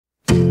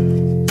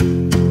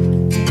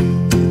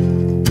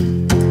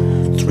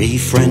Three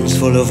friends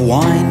full of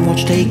wine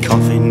watched a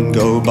coffin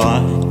go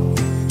by.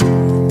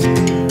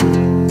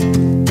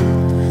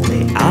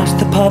 They asked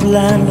the pub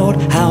landlord,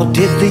 how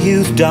did the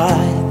youth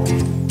die?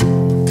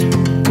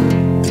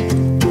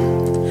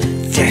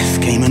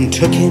 Death came and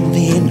took him,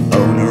 the inn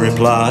owner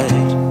replied.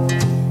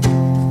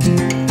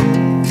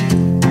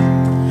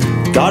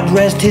 God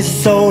rest his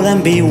soul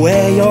and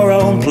beware your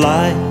own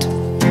plight.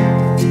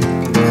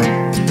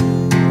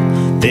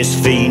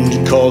 This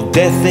fiend called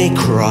death, they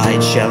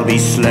cried, shall be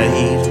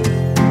slayed.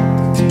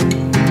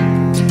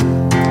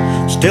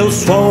 Still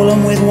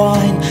swollen with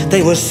wine,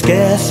 they were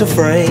scarce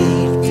afraid.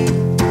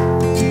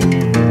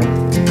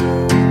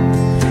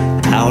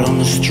 Out on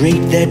the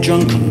street their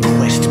drunken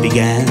quest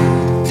began,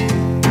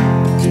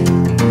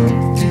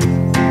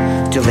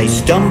 till they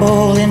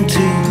stumbled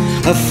into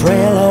a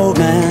frail old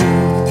man.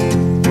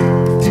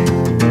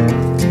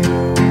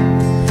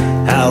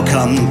 How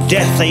come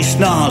death, they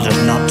snarled,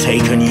 has not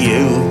taken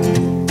you?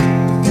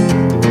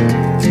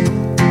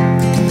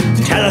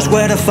 Tell us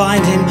where to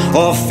find him,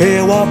 or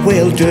fear what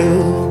we'll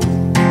do.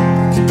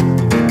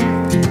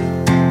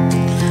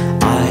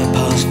 I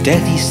passed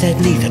death, he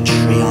said, neath a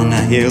tree on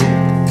a hill.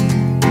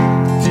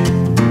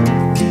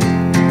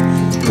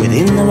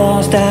 Within the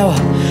last hour,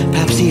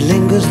 perhaps he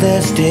lingers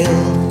there still.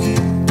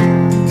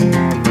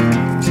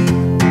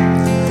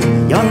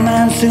 Young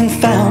man soon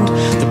found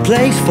the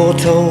place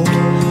foretold,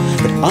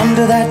 but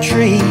under that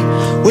tree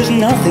was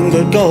nothing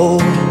but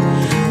gold.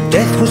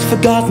 Death was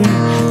forgotten,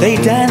 they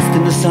danced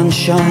in the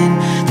sunshine.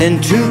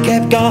 Then two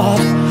kept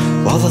guard,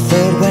 while the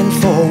third went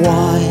for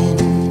wine.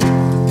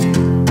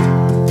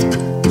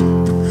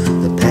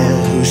 The pair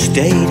who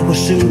stayed were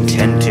soon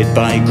tempted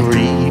by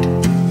greed.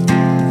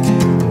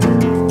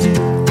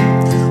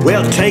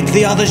 We'll take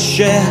the other's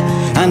share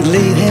and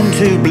leave him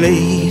to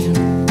bleed.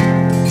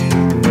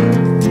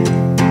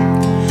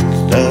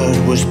 The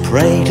third was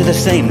prey to the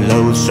same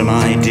loathsome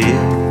idea.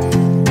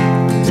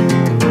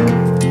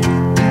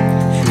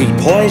 He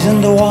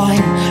poisoned the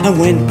wine and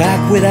went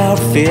back without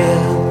fear.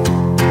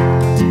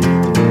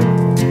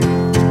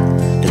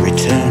 The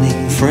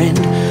returning friend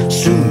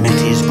soon met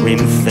his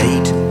grim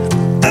fate.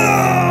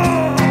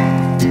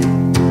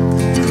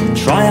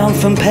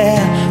 Triumphant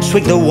pair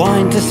swigged the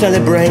wine to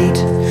celebrate.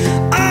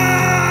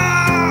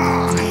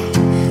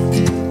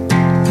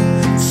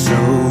 So,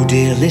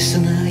 dear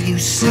listener, you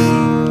see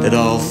that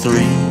all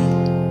three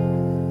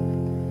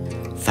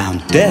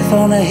found death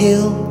on a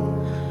hill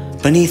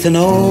beneath an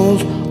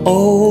old